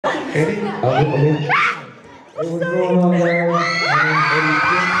Eddie? Hey, what's going on, guys? My name's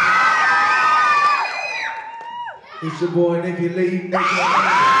Eddie. It's your boy Nicky Lee. I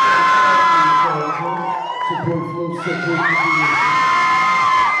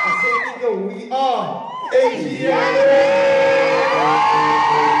say, nigga, we are Aziatix.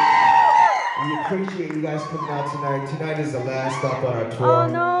 We appreciate you guys coming out tonight. Tonight is the last stop on our tour. Oh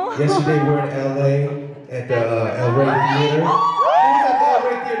no! Yesterday we were in LA at the El Rey Theater. Who was at the El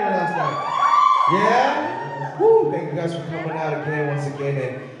Rey Theater last night? Yeah? Woo! Thank you guys for coming out again, once again,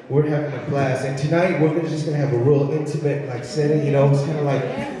 and we're having a blast. And tonight we're just gonna have a real intimate setting. You know, it's kind of like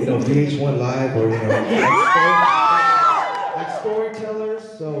VH1 Live or like storytellers.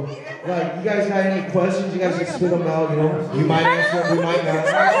 So you guys got any questions? You guys can spit them out. You know, we might answer them, we might not.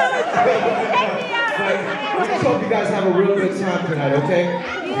 But we just hope you guys have a real good time tonight. Okay?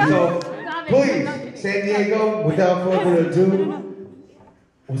 So please, San Diego. Without further ado,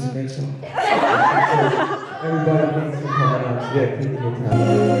 what's the next song? Everybody, thanks for coming out. Yeah, keep your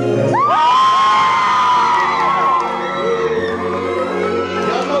time.